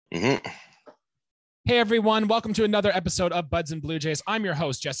Mm-hmm. Hey everyone, welcome to another episode of Buds and Blue Jays. I'm your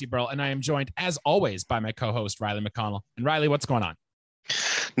host, Jesse Burrell, and I am joined, as always, by my co-host, Riley McConnell. And Riley, what's going on?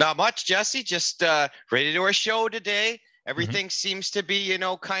 Not much, Jesse. Just ready to do our show today. Everything seems to be,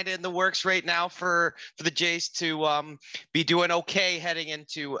 kind of in the works right now for the Jays to be doing okay heading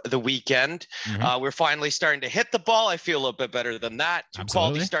into the weekend. We're finally starting to hit the ball. I feel a little bit better than that. Two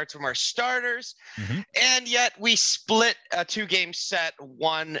quality starts from our starters. And yet we split a two-game set,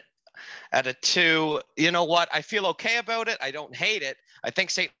 1 out of 2. You know what? I feel okay about it. I don't hate it. I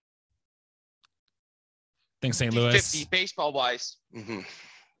think St. Louis 50 baseball-wise.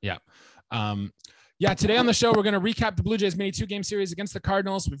 Yeah, today on the show, we're going to recap the Blue Jays mini 2-game series against the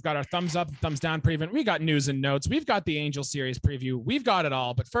Cardinals. We've got our thumbs up and thumbs down preview. We got news and notes. We've got the Angel series preview. We've got it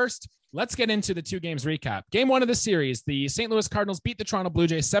all. But first, let's get into the 2 games recap. Game 1 of the series, the St. Louis Cardinals beat the Toronto Blue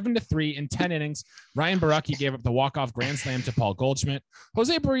Jays 7-3 in 10 innings. Ryan Borucki gave up the walk-off grand slam to Paul Goldschmidt.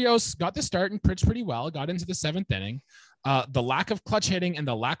 Jose Barrios got the start and pitched pretty well, got into the 7th inning. The lack of clutch hitting and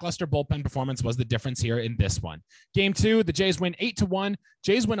the lackluster bullpen performance was the difference here in this one. Game 2, the Jays win 8-1.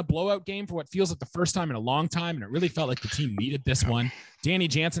 Jays win a blowout game for what feels like the first time in a long time, and it really felt like the team needed this one. Danny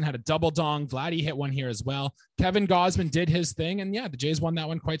Jansen had a double dong. Vladdy hit one here as well. Kevin Gausman did his thing, and yeah, the Jays won that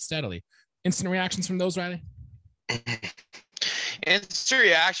one quite steadily. Instant reactions from those, Riley? Instant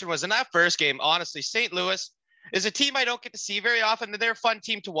reaction was in that first game, honestly, St. Louis is a team I don't get to see very often. They're a fun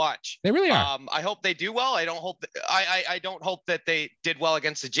team to watch. They really are. I hope they do well. I don't hope that they did well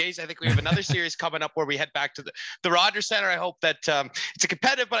against the Jays. I think we have another series coming up where we head back to the Rogers Center. I hope that it's a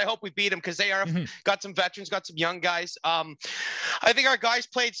competitive, but I hope we beat them because they are got some veterans, got some young guys. I think our guys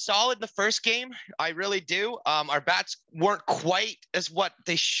played solid in the first game. I really do. Our bats weren't quite as what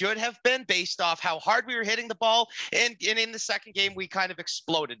they should have been based off how hard we were hitting the ball. And in the second game, we kind of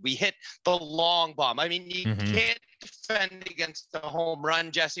exploded. We hit the long bomb. I mean, you can't defend against a home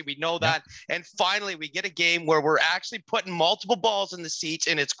run, Jesse. We know that. And finally, we get a game where we're actually putting multiple balls in the seats,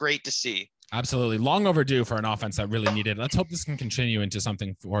 and it's great to see. Absolutely. Long overdue for an offense that really needed. Let's hope this can continue into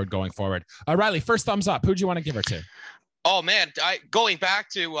something going forward. Riley, first thumbs up. Who'd you want to give her to? Oh, man, going back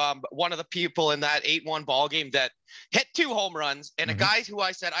to one of the people in that 8-1 ball game that hit 2 home runs, and a guy who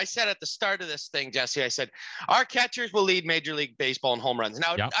I said at the start of this thing, Jesse, I said, our catchers will lead Major League Baseball in home runs.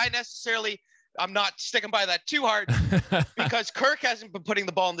 Now, I'm not sticking by that too hard because Kirk hasn't been putting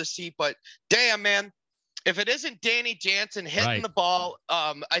the ball in the seat, but damn, man, if it isn't Danny Jansen hitting the ball,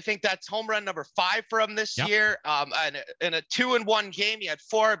 I think that's home run number 5 for him this year. And in a 2-1 game, he had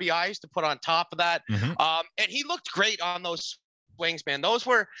 4 RBIs to put on top of that. And he looked great on those swings, man. Those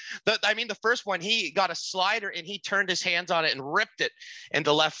were the first one, he got a slider and he turned his hands on it and ripped it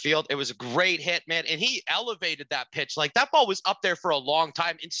into left field. It was a great hit, man. And he elevated that pitch. Like, that ball was up there for a long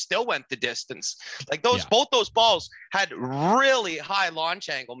time and still went the distance. Like both those balls had really high launch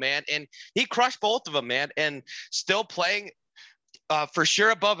angle, man. And he crushed both of them, man. And still playing for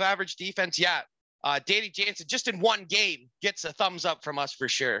sure above average defense. Yeah. Danny Jansen just in one game gets a thumbs up from us for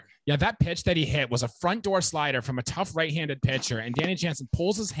sure. Yeah, that pitch that he hit was a front door slider from a tough right-handed pitcher, and Danny Jansen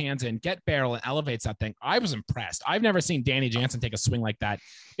pulls his hands in, get barrel, and elevates that thing. I was impressed. I've never seen Danny Jansen take a swing like that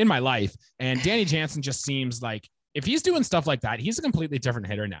in my life, and Danny Jansen just seems like if he's doing stuff like that, he's a completely different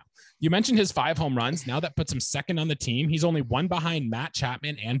hitter now. You mentioned his 5 home runs. Now that puts him second on the team. He's only 1 behind Matt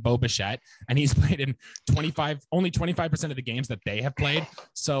Chapman and Bo Bichette, and he's played in only 25% of the games that they have played.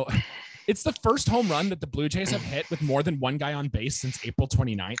 So it's the first home run that the Blue Jays have hit with more than 1 guy on base since April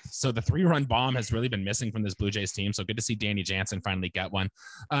 29th. So the 3-run bomb has really been missing from this Blue Jays team. So good to see Danny Jansen finally get one.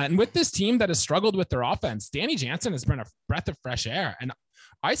 And with this team that has struggled with their offense, Danny Jansen has been a breath of fresh air. And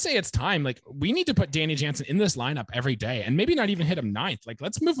I say it's time. Like, we need to put Danny Jansen in this lineup every day and maybe not even hit him 9th. Like,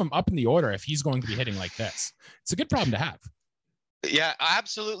 let's move him up in the order if he's going to be hitting like this. It's a good problem to have. Yeah,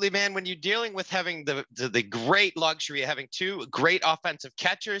 absolutely, man. When you're dealing with having the great luxury of having 2 great offensive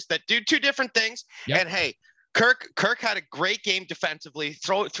catchers that do 2 different things. And hey, Kirk had a great game defensively,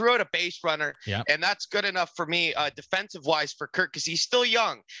 threw out a base runner, and that's good enough for me defensive wise for Kirk because he's still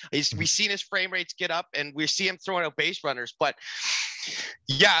young. We've seen his frame rates get up, and we see him throwing out base runners. But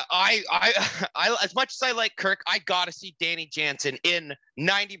yeah, I as much as I like Kirk, I gotta see Danny Jansen in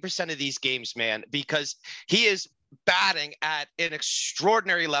 90% of these games, man, because he is batting at an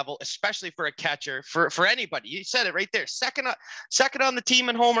extraordinary level, especially for a catcher, for anybody. You said it right there. Second on the team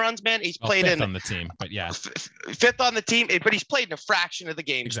in home runs, man. He's played fifth on the team, but yeah, 5th on the team, but he's played in a fraction of the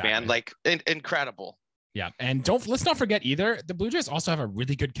games, man. Like incredible. Yeah, and let's not forget either, the Blue Jays also have a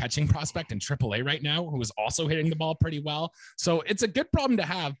really good catching prospect in AAA right now who is also hitting the ball pretty well. So it's a good problem to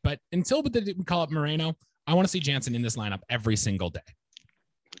have, but until we call up Moreno, I want to see Jansen in this lineup every single day.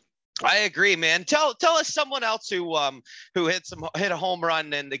 I agree, man. Tell us someone else who hit a home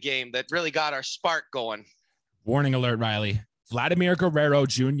run in the game that really got our spark going. Warning alert, Riley. Vladimir Guerrero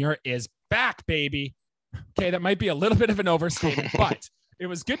Jr. is back, baby. Okay, that might be a little bit of an overstatement, but it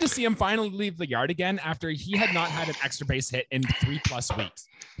was good to see him finally leave the yard again after he had not had an extra base hit in 3+ weeks.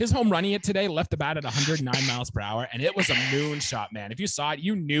 His home run he hit today left the bat at 109 miles per hour, and it was a moonshot, man. If you saw it,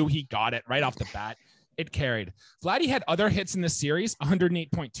 you knew he got it right off the bat. It carried. Vladdy had other hits in this series,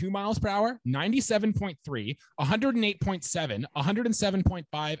 108.2 miles per hour, 97.3, 108.7,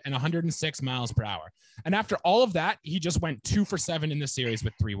 107.5, and 106 miles per hour. And after all of that, he just went 2 for 7 in the series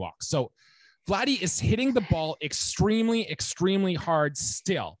with 3 walks. So Vladdy is hitting the ball extremely, extremely hard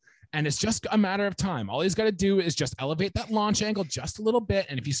still. And it's just a matter of time. All he's got to do is just elevate that launch angle just a little bit.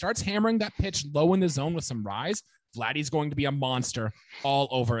 And if he starts hammering that pitch low in the zone with some rise, Vladdy's going to be a monster all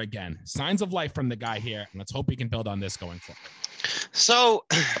over again. Signs of life from the guy here. And let's hope he can build on this going forward. So,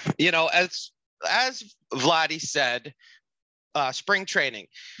 as Vladdy said, spring training.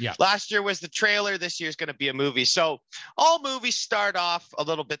 Yeah. Last year was the trailer. This year's going to be a movie. So all movies start off a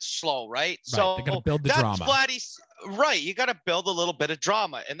little bit slow, right? So they got to build the drama. Vladdy's right. You got to build a little bit of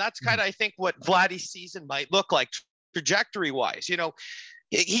drama. And that's kind of, I think, what Vladdy's season might look like trajectory wise.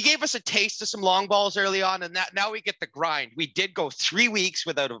 He gave us a taste of some long balls early on, and that now we get the grind. We did go 3 weeks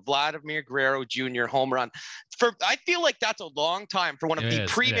without a Vladimir Guerrero Jr. home run. I feel like that's a long time for one of the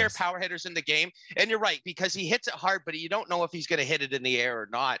premier power hitters in the game. And you're right, because he hits it hard, but you don't know if he's going to hit it in the air or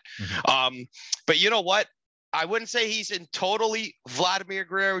not. Mm-hmm. But you know what? I wouldn't say he's in totally Vladimir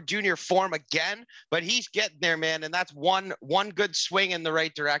Guerrero Jr. form again, but he's getting there, man. And that's one good swing in the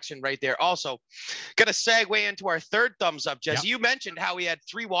right direction right there. Also, going to segue into our third thumbs up, Jesse. Yep. You mentioned how he had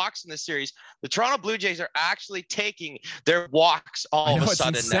 3 walks in this series. The Toronto Blue Jays are actually taking their walks all of a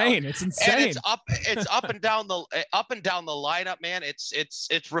sudden. It's insane. Now. It's insane. And it's up and down the lineup, man.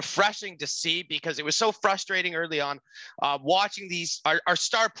 It's refreshing to see, because it was so frustrating early on watching our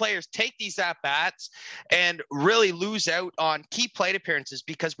star players take these at bats and really lose out on key plate appearances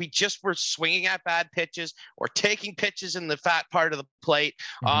because we just were swinging at bad pitches or taking pitches in the fat part of the plate.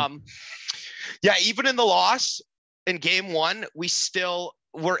 Mm-hmm. Even in the loss in game 1, we still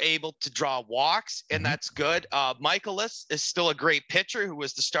were able to draw walks, and that's good. Michaelis is still a great pitcher who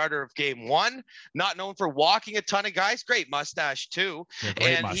was the starter of game 1, not known for walking a ton of guys. Great mustache too.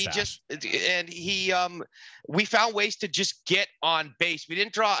 We found ways to just get on base. We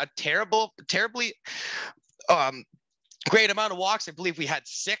didn't draw a terribly great amount of walks. I believe we had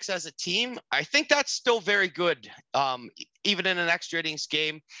 6 as a team. I think that's still very good. Even in an extra innings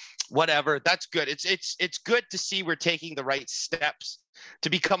game, whatever, that's good. It's good to see we're taking the right steps to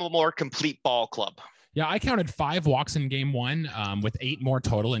become a more complete ball club. Yeah, I counted 5 walks in game 1 with 8 more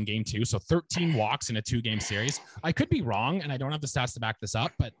total in game 2. So 13 walks in a 2-game series. I could be wrong, and I don't have the stats to back this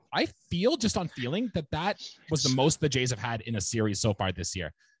up, but I feel just on feeling that was the most the Jays have had in a series so far this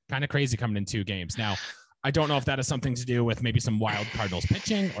year. Kind of crazy coming in 2 games. Now, I don't know if that has something to do with maybe some wild Cardinals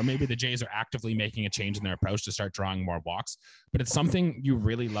pitching, or maybe the Jays are actively making a change in their approach to start drawing more walks, but it's something you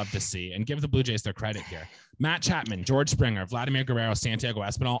really love to see, and give the Blue Jays their credit here. Matt Chapman, George Springer, Vladimir Guerrero, Santiago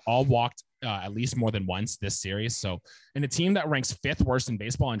Espinal all walked at least more than once this series. So in a team that ranks 5th worst in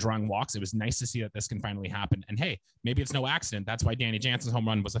baseball in drawing walks, it was nice to see that this can finally happen. And hey, maybe it's no accident. That's why Danny Jansen's home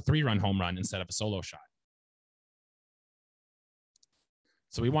run was a 3-run home run instead of a solo shot.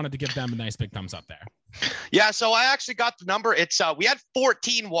 So we wanted to give them a nice big thumbs up there. Yeah, so I actually got the number. It's we had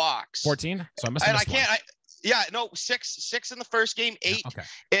 14 walks. 14? So I must have missed one. 6 in the first game, 8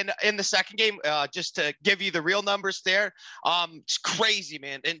 in the second game. Just to give you the real numbers there, it's crazy,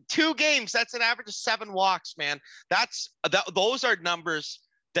 man. In 2 games, that's an average of 7 walks, man. Those are numbers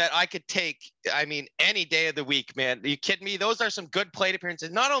that I could take. I mean, any day of the week, man. Are you kidding me? Those are some good plate appearances.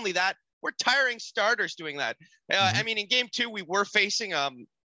 Not only that, we're tiring starters doing that. I mean, in game 2, we were facing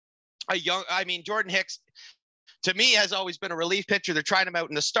Jordan Hicks, to me, has always been a relief pitcher. They're trying him out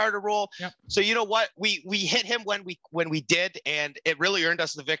in the starter role. Yep. So you know what? We hit him when we did, and it really earned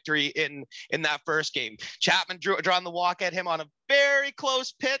us the victory in that first game. Chapman drawing the walk at him on a very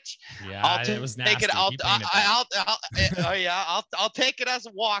close pitch. Yeah, it was nasty. I'll take it as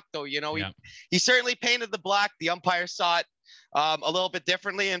a walk, though. He certainly painted the black. The umpire saw it a little bit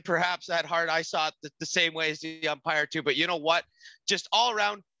differently, and perhaps that hard I saw it the same way as the umpire too. But you know what? Just all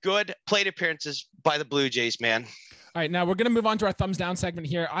around good plate appearances by the Blue Jays, man. All right, now we're going to move on to our thumbs down segment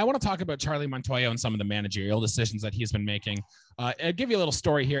here. I want to talk about Charlie Montoyo and some of the managerial decisions that he's been making. I'll give you a little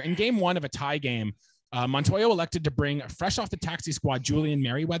story here. In game 1 of a tie game, Montoyo elected to bring fresh off the taxi squad Julian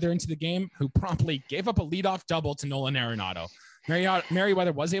Merriweather into the game, who promptly gave up a leadoff double to Nolan Arenado.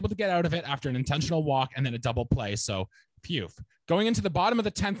 Merriweather was able to get out of it after an intentional walk and then a double play. So Phew. Going into the bottom of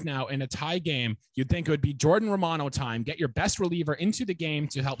the 10th now in a tie game, you'd think it would be Jordan Romano time. Get your best reliever into the game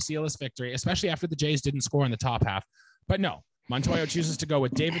to help seal his victory, especially after the Jays didn't score in the top half. But no, Montoyo chooses to go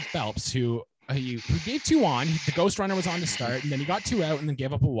with David Phelps, who gave 2 on. The ghost runner was on to start, and then he got 2 out and then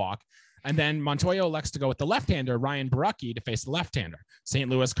gave up a walk. And then Montoyo elects to go with the left-hander, Ryan Borucki, to face the left-hander. St.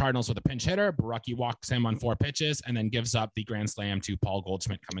 Louis Cardinals with a pinch hitter. Borucki walks him on 4 pitches and then gives up the grand slam to Paul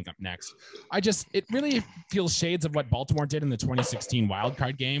Goldschmidt coming up next. It really feels shades of what Baltimore did in the 2016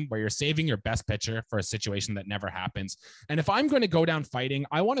 wildcard game, where you're saving your best pitcher for a situation that never happens. And if I'm going to go down fighting,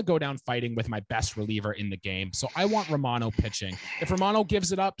 I want to go down fighting with my best reliever in the game. So I want Romano pitching. If Romano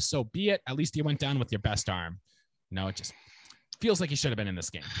gives it up, so be it. At least you went down with your best arm. No, it just feels like he should have been in this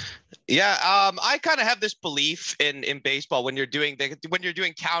game. Yeah, I kind of have this belief in baseball when you're doing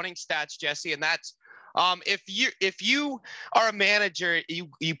counting stats, Jesse, and that's if you are a manager,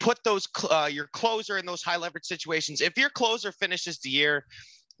 you put those your closer in those high leverage situations. If your closer finishes the year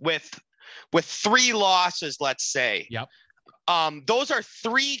with 3 losses, let's say, yep, those are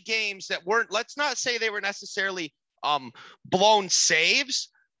 3 games that weren't. Let's not say they were necessarily blown saves,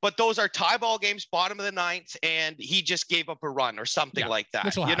 but those are tie ball games, bottom of the 9th, and he just gave up a run or something like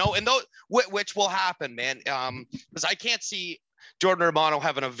that, and those, which will happen, man. Because I can't see Jordan Romano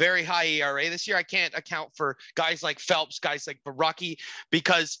having a very high ERA this year. I can't account for guys like Phelps, guys like Borucki,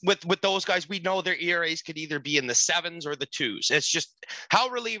 because with those guys, we know their ERAs could either be in the 7s or the 2s. It's just how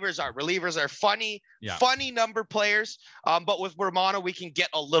relievers are. Relievers are funny number players. But with Romano, we can get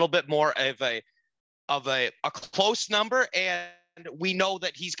a little bit more of a close number, and we know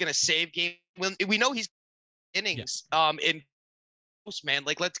that he's going to save game. We know he's innings in post, man.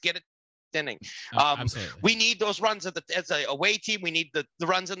 Like, let's get it inning. We need those runs as a away team. We need the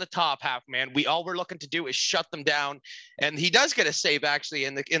runs in the top half, man. All we're looking to do is shut them down. And he does get a save, actually,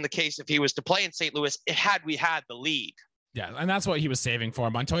 in the case if he was to play in St. Louis, had we had the lead. Yeah, and that's what he was saving for.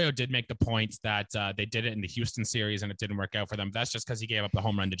 Montoyo did make the point that they did it in the Houston series and it didn't work out for them. That's just because he gave up the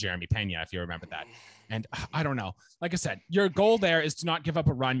home run to Jeremy Pena, if you remember that. And I don't know. Like I said, your goal there is to not give up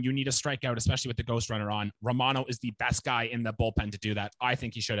a run. You need a strikeout, especially with the ghost runner on. Romano is the best guy in the bullpen to do that. I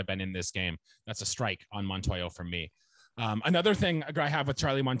think he should have been in this game. That's a strike on Montoyo for me. Another thing I have with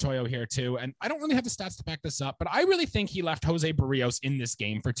Charlie Montoyo here too, and I don't really have the stats to back this up, but I really think he left Jose Barrios in this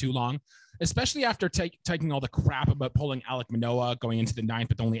game for too long, especially after taking all the crap about pulling Alek Manoah going into the 9th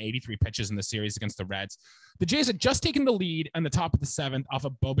with only 83 pitches in the series against the Reds. The Jays had just taken the lead in the top of the 7th off a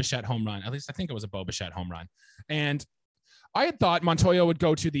Bo Bichette home run. At least I think it was a Bo Bichette home run. And I had thought Montoyo would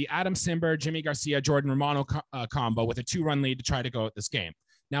go to the Adam Simber, Jimmy Garcia, Jordan Romano combo with a 2-run lead to try to go at this game.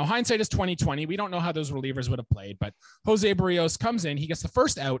 Now, hindsight is 2020. We don't know how those relievers would have played, but Jose Barrios comes in, he gets the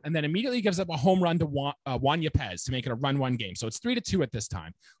first out, and then immediately gives up a home run to Juan Yepez to make it a run-1 game. So it's 3-2 at this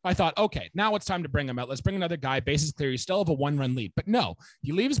time. I thought, okay, now it's time to bring him out. Let's bring another guy. Bases clear. You still have a 1-run lead. But no,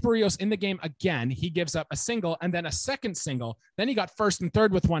 he leaves Barrios in the game again. He gives up a single and then a second single. Then he got first and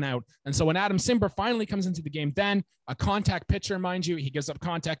third with 1 out. And so when Adam Simber finally comes into the game, then a contact pitcher, mind you, he gives up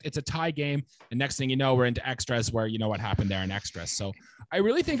contact. It's a tie game. And next thing you know, we're into extras where you know what happened there in extras. So I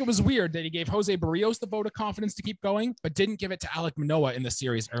really think it was weird that he gave Jose Barrios the vote of confidence to keep going, but didn't give it to Alek Manoah in the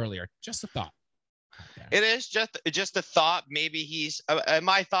series earlier. Just a thought. Yeah. It is just a thought. Maybe he's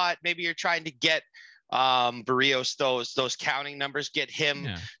my thought. Maybe you're trying to get Barrios those counting numbers, get him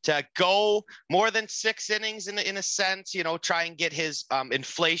to go more than 6 innings in a sense, try and get his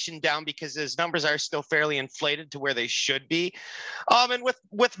inflation down, because his numbers are still fairly inflated to where they should be. And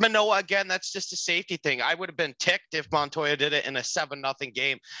with Manoah, again, that's just a safety thing. I would have been ticked if Montoya did it in a 7-0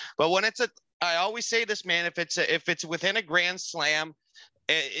 game, but when I always say this, man, if it's within a grand slam,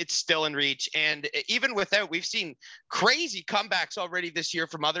 it's still in reach. And even without, we've seen crazy comebacks already this year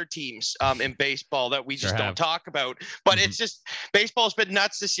from other teams in baseball that we just don't talk about. But it's just, baseball's been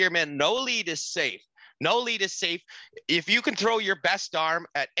nuts this year, man. No lead is safe. No lead is safe. If you can throw your best arm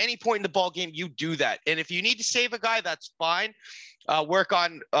at any point in the ball game, you do that. And if you need to save a guy, that's fine.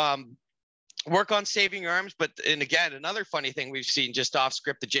 Work on saving your arms. And again, another funny thing we've seen just off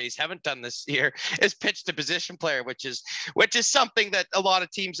script, the Jays haven't done this year, is pitch to position player, which is something that a lot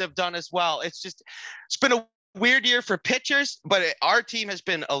of teams have done as well. It's been a weird year for pitchers, but our team has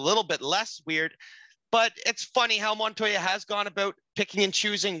been a little bit less weird. But it's funny how Montoya has gone about picking and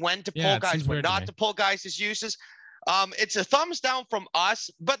choosing when to pull guys, when not to pull guys, his uses. It's a thumbs down from us,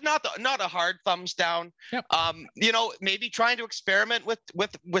 but not a hard thumbs down. Yep. Maybe trying to experiment with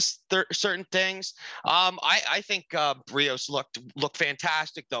certain things. I think Barrios looked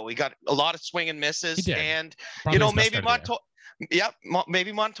fantastic, though. He got a lot of swing and misses, he did. And Probably maybe Montoya. Yep,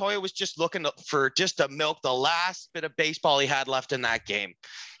 maybe Montoya was just looking to milk the last bit of baseball he had left in that game.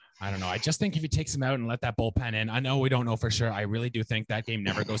 I don't know. I just think if he takes him out and let that bullpen in, I know we don't know for sure. I really do think that game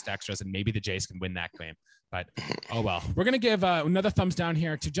never goes to extras, and maybe the Jays can win that game. But, oh well. We're going to give another thumbs down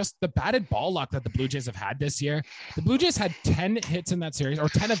here to just the batted ball luck that the Blue Jays have had this year. The Blue Jays had 10 hits in that series, or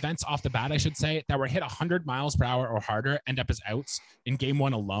 10 events off the bat, I should say, that were hit 100 miles per hour or harder, end up as outs in game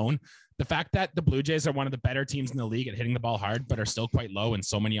one alone. The fact that the Blue Jays are one of the better teams in the league at hitting the ball hard, but are still quite low in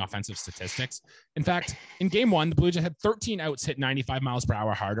so many offensive statistics. In fact, in game one, the Blue Jays had 13 outs hit 95 miles per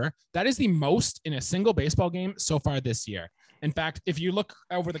hour harder. That is the most in a single baseball game so far this year. In fact, if you look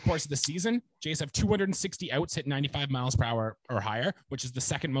over the course of the season, Jays have 260 outs hit 95 miles per hour or higher, which is the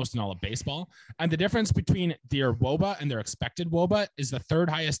second most in all of baseball. And the difference between their WOBA and their expected WOBA is the third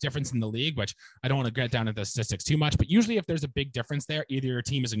highest difference in the league, which I don't want to get down to the statistics too much, but usually if there's a big difference there, either your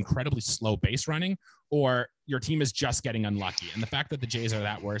team is incredibly slow base running or your team is just getting unlucky. And the fact that the Jays are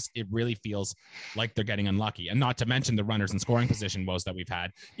that worse, it really feels like they're getting unlucky. And not to mention the runners in scoring position woes that we've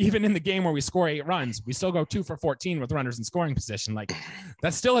had. Even in the game where we score 8 runs, we still go 2 for 14 with runners in scoring position. Like,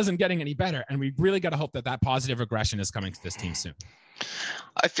 that still isn't getting any better. And we really got to hope that that positive regression is coming to this team soon.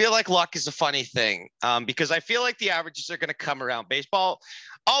 I feel like luck is a funny thing because I feel like the averages are going to come around. Baseball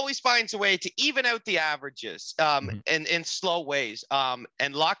always finds a way to even out the averages in slow ways.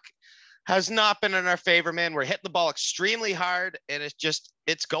 And luck has not been in our favor, man. We're hitting the ball extremely hard, and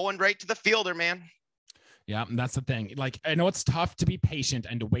it's going right to the fielder, man. Yeah, that's the thing. Like, I know it's tough to be patient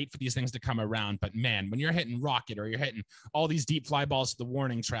and to wait for these things to come around, but man, when you're hitting rocket or you're hitting all these deep fly balls to the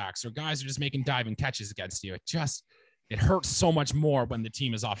warning tracks, or guys are just making diving catches against you, it hurts so much more when the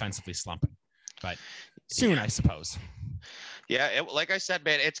team is offensively slumping. But soon, I suppose. Yeah, like I said,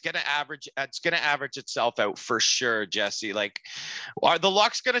 man, it's gonna average itself out for sure, Jesse. Like, the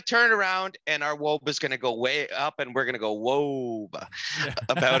luck's gonna turn around, and our WOBA is gonna go way up, and we're gonna go whoa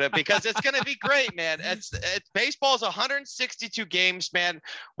about it because it's gonna be great, man. It's baseball's 162 games, man.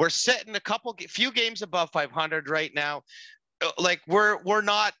 We're sitting few games above 500 right now. Like we're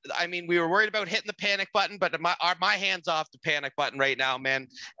not. I mean, we were worried about hitting the panic button, but my hand's off the panic button right now, man.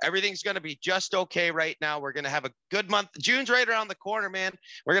 Everything's gonna be just okay right now. We're gonna have a good month. June's right around the corner, man.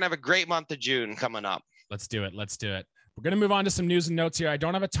 We're gonna have a great month of June coming up. Let's do it. We're going to move on to some news and notes here. I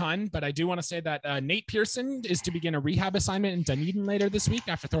don't have a ton, but I do want to say that Nate Pearson is to begin a rehab assignment in Dunedin later this week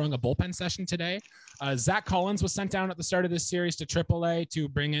after throwing a bullpen session today. Zach Collins was sent down at the start of this series to AAA to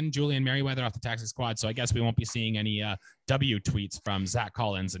bring in Julian Merriweather off the taxi squad. So I guess we won't be seeing any W tweets from Zach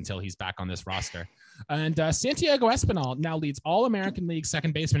Collins until he's back on this roster. And Santiago Espinal now leads All-American League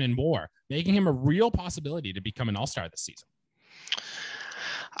second baseman in WAR, making him a real possibility to become an all-star this season.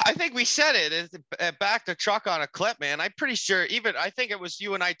 I think we said it. Back the truck on a clip, man. I'm pretty sure. I think it was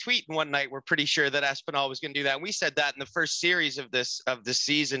you and I tweeting one night. We're pretty sure that Espinal was going to do that. And we said that in the first series of this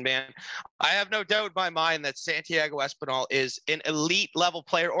season, man. I have no doubt in my mind that Santiago Espinal is an elite level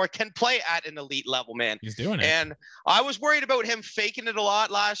player, or can play at an elite level, man. He's doing it. And I was worried about him faking it a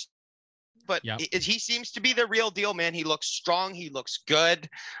lot last. But yep. He seems to be the real deal, man. He looks strong. He looks good.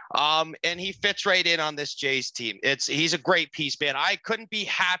 And he fits right in on this Jays team. He's a great piece, man. I couldn't be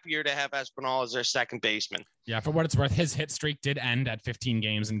happier to have Espinal as their second baseman. Yeah, for what it's worth, his hit streak did end at 15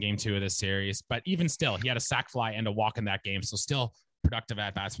 games in game 2 of this series. But even still, he had a sac fly and a walk in that game. So still productive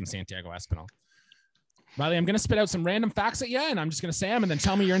at-bats from Santiago Espinal. Riley, I'm going to spit out some random facts at you, and I'm just going to say them, and then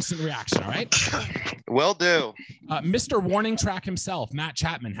tell me your instant reaction, all right? Will do. Mr. Warning Track himself, Matt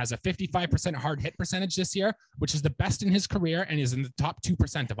Chapman, has a 55% hard hit percentage this year, which is the best in his career and is in the top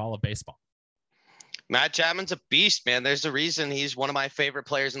 2% of all of baseball. Matt Chapman's a beast, man. There's a reason he's one of my favorite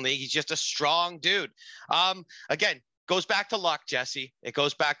players in the league. He's just a strong dude. Again, goes back to luck, Jesse. It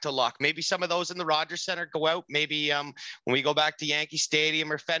goes back to luck. Maybe some of those in the Rogers Center go out. Maybe when we go back to Yankee Stadium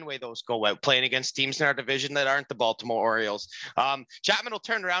or Fenway, those go out, playing against teams in our division that aren't the Baltimore Orioles. Chapman will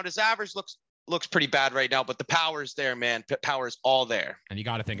turn around. His average looks pretty bad right now, but the power's there, man. Power's all there. And you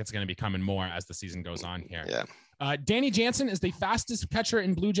got to think it's going to be coming more as the season goes on here. Yeah. Danny Jansen is the fastest catcher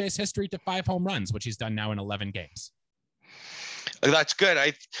in Blue Jays history to 5 home runs, which he's done now in 11 games. That's good.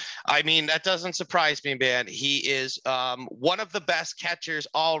 I mean, that doesn't surprise me, man. He is one of the best catchers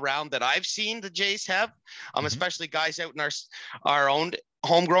all around that I've seen the Jays have, especially guys out in our own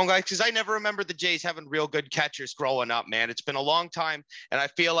homegrown guys, because I never remember the Jays having real good catchers growing up, man. It's been a long time, and I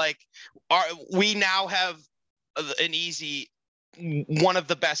feel like we now have one of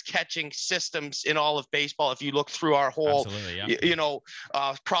the best catching systems in all of baseball. If you look through our whole,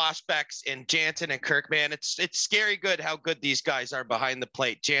 prospects and Jansen and Kirk, man, it's scary good how good these guys are behind the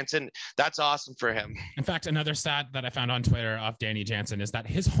plate. Jansen, that's awesome for him. In fact, another stat that I found on Twitter of Danny Jansen is that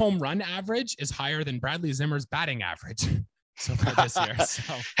his home run average is higher than Bradley Zimmer's batting average. so far this year.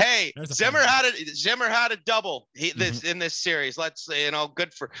 So hey, Zimmer had a double in this series. Let's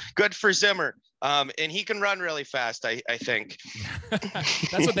good for Zimmer. And he can run really fast. I think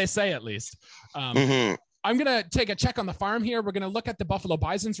that's what they say, at least. I'm going to take a check on the farm here. We're going to look at the Buffalo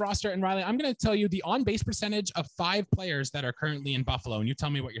Bison's roster. And Riley, I'm going to tell you the on-base percentage of 5 players that are currently in Buffalo. And you tell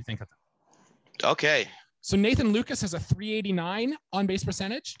me what you think of them. Okay. So Nathan Lucas has a 389 on-base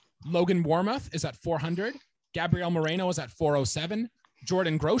percentage. Logan Warmoth is at 400. Gabriel Moreno is at 407.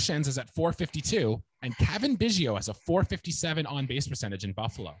 Jordan Groshans is at 452. And Kevin Biggio has a 457 on-base percentage in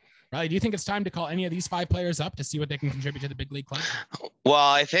Buffalo. Riley, do you think it's time to call any of these 5 players up to see what they can contribute to the big league club?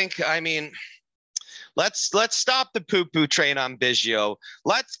 Well, let's stop the poo-poo train on Biggio.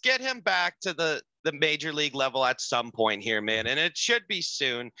 Let's get him back to the major league level at some point here, man. And it should be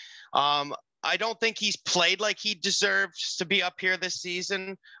soon. I don't think he's played like he deserves to be up here this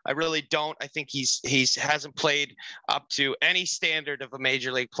season. I really don't. I think he's hasn't played up to any standard of a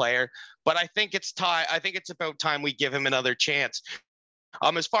major league player, but I think it's time. I think it's about time we give him another chance.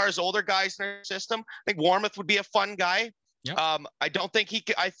 As far as older guys in our system, I think Warmoth would be a fun guy. Yep. I don't think he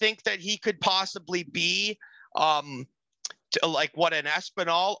could. I think that he could possibly be like what an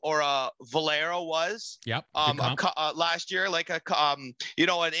Espinal or a Valero was. Yep. Last year, like an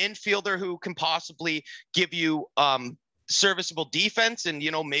infielder who can possibly give you serviceable defense and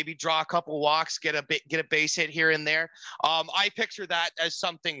maybe draw a couple walks, get a base hit here and there. I picture that as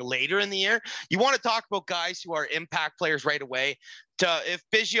something later in the year. You want to talk about guys who are impact players right away. If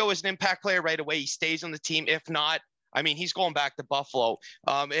Biggio is an impact player right away, he stays on the team. If not, he's going back to Buffalo.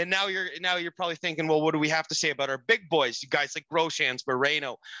 And now you're probably thinking, well, what do we have to say about our big boys, guys like Groshans,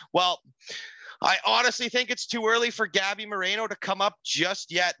 Moreno? Well, I honestly think it's too early for Gabby Moreno to come up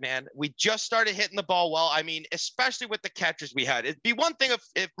just yet, man. We just started hitting the ball well. Especially with the catchers we had. It'd be one thing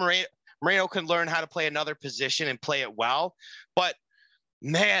if Moreno can learn how to play another position and play it well, but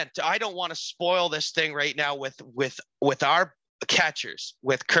man, I don't want to spoil this thing right now with our catchers,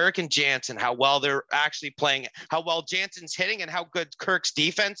 with Kirk and Jansen, how well they're actually playing, how well Jansen's hitting, and how good Kirk's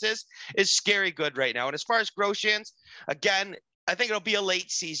defense is scary good right now. And as far as Groshans, again, I think it'll be a late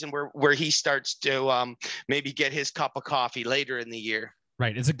season where he starts to maybe get his cup of coffee later in the year.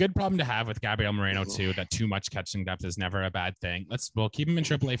 Right. It's a good problem to have with Gabriel Moreno too, that too much catching depth is never a bad thing. We'll keep him in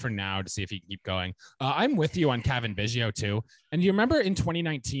AAA for now to see if he can keep going. I'm with you on Kevin Biggio too. And you remember in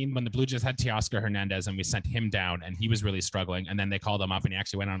 2019 when the Blue Jays had Teoscar Hernandez and we sent him down and he was really struggling, and then they called him up and he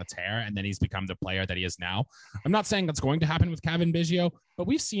actually went on a tear, and then he's become the player that he is now. I'm not saying that's going to happen with Kevin Biggio, but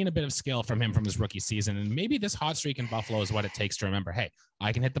we've seen a bit of skill from him from his rookie season. And maybe this hot streak in Buffalo is what it takes to remember, hey,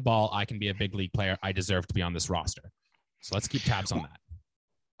 I can hit the ball. I can be a big league player. I deserve to be on this roster. So let's keep tabs on that.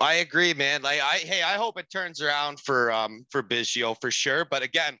 I agree, man. I hope it turns around for Biggio for sure. But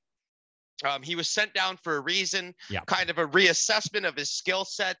again, he was sent down for a reason, kind of a reassessment of his skill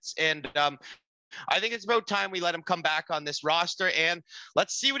sets. And I think it's about time we let him come back on this roster, and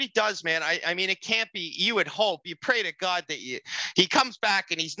let's see what he does, man. It can't be, you would hope, you pray to God that he comes back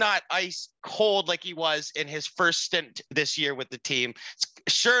and he's not ice cold like he was in his first stint this year with the team.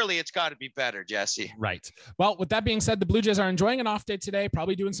 Surely it's got to be better, Jesse. Right. Well, with that being said, the Blue Jays are enjoying an off day today,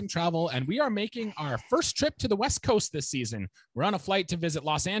 probably doing some travel, and we are making our first trip to the West Coast this season. We're on a flight to visit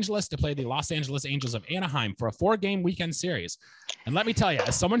Los Angeles to play the Los Angeles Angels of Anaheim for a 4-game weekend series. And let me tell you,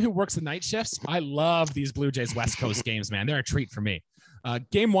 as someone who works the night shifts, I love these Blue Jays West Coast games, man. They're a treat for me.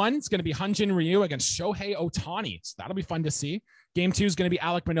 Game 1 is going to be Hyun-Jin Ryu against Shohei Ohtani. So that'll be fun to see. Game 2 is going to be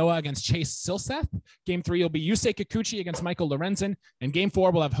Alek Manoah against Chase Silseth. Game 3 will be Yusei Kikuchi against Michael Lorenzen. And Game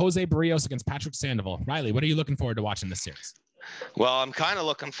 4 will have Jose Barrios against Patrick Sandoval. Riley, what are you looking forward to watching this series? Well, I'm kind of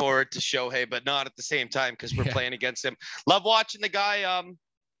looking forward to Shohei, but not at the same time because we're playing against him. Love watching the guy, on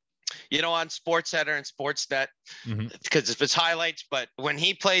SportsCenter and Sportsnet because of his highlights. But when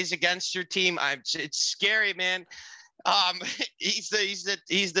he plays against your team, it's scary, man. He's the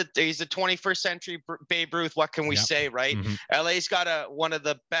 21st century Babe Ruth. What can we say, right? LA's got one of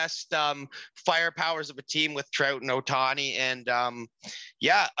the best fire powers of a team with Trout and Ohtani, and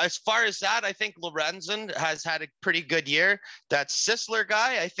as far as that, I think Lorenzen has had a pretty good year. That Sisler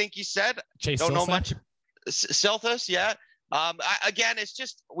guy, I think you said, Chase don't Silseth? know much. Silthus, yeah. Again, it's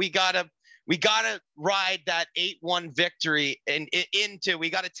just we gotta ride that 8-1 victory and we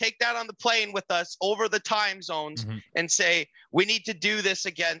got to take that on the plane with us over the time zones and say we need to do this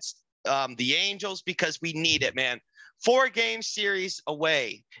against the Angels because we need it, man. 4-game series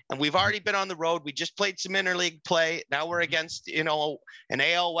away, and we've already been on the road. We just played some interleague play. Now we're against an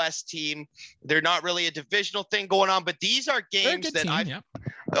AL West team. They're not really a divisional thing going on, but these are games that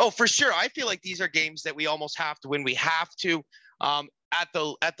for sure. I feel like these are games that we almost have to win. We have to at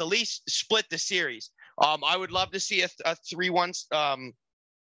the least split the series. I would love to see a 3-1,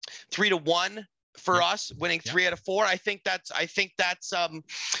 3-1 for us, winning 3 out of 4. I think that's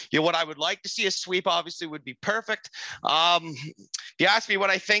what I would like to see. A sweep obviously would be perfect. If you ask me what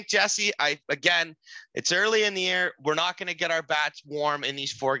I think, Jesse, again, it's early in the year. We're not going to get our bats warm in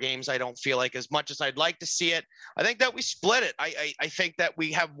these 4 games. I don't feel like, as much as I'd like to see it. I think that we split it. I think that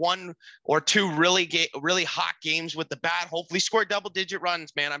we have 1 or 2 really hot games with the bat. Hopefully score double-digit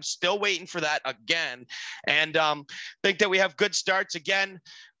runs, man. I'm still waiting for that again. And think that we have good starts again.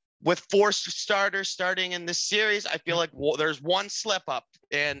 With 4 starters starting in this series, I feel like there's 1 slip up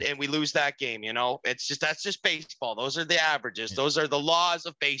and we lose that game. That's just baseball. Those are the averages. Those are the laws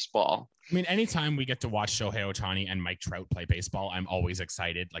of baseball. I mean, anytime we get to watch Shohei Ohtani and Mike Trout play baseball, I'm always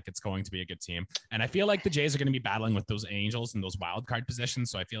excited. Like, it's going to be a good team. And I feel like the Jays are going to be battling with those Angels and those wild card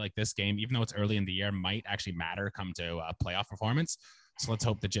positions. So I feel like this game, even though it's early in the year, might actually matter come to playoff performance. So let's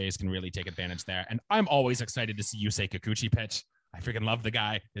hope the Jays can really take advantage there. And I'm always excited to see Yusei Kikuchi pitch. I freaking love the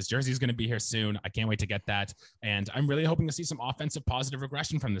guy. His jersey is going to be here soon. I can't wait to get that. And I'm really hoping to see some offensive positive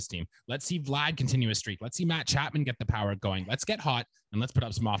regression from this team. Let's see Vlad continue a streak. Let's see Matt Chapman get the power going. Let's get hot and let's put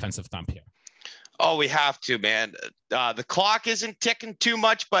up some offensive thump here. Oh, we have to, man. The clock isn't ticking too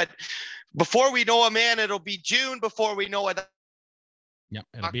much, but before we know it, man, it'll be June before we know it. Yep,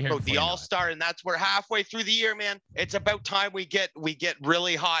 it'll be here. The All-Star, and that's where halfway through the year, man. It's about time we get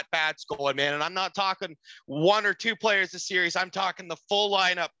really hot bats going, man. And I'm not talking 1 or 2 players this series. I'm talking the full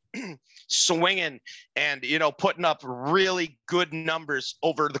lineup swinging and putting up really good numbers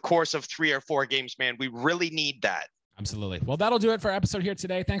over the course of 3 or 4 games, man. We really need that. Absolutely. Well, that'll do it for our episode here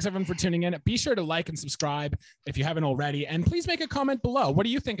today. Thanks everyone for tuning in. Be sure to like and subscribe if you haven't already. And please make a comment below. What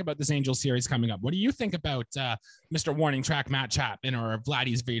do you think about this Angels series coming up? What do you think about Mr. Warning Track Matt Chapman or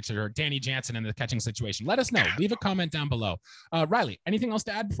Vladdy's feature or Danny Jansen in the catching situation? Let us know. Leave a comment down below. Riley, anything else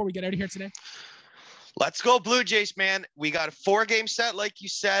to add before we get out of here today? Let's go Blue Jays, man. We got a 4-game set, like you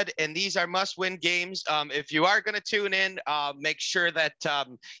said, and these are must-win games. If you are going to tune in, make sure that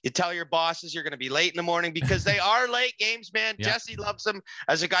you tell your bosses you're going to be late in the morning because they are late games, man. Yep. Jesse loves them.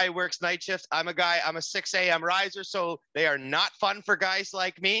 As a guy who works night shift, I'm a 6 a.m. riser, so they are not fun for guys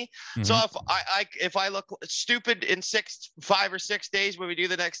like me. Mm-hmm. So if I look stupid in 5 or 6 days when we do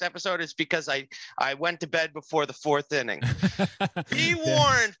the next episode, it's because I went to bed before the 4th inning. Be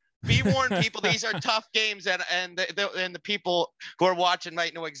warned. Be warned, people. These are tough games, and the people who are watching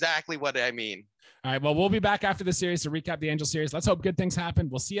might know exactly what I mean. All right. Well, we'll be back after the series to recap the Angel series. Let's hope good things happen.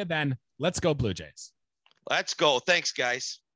 We'll see you then. Let's go Blue Jays. Let's go. Thanks, guys.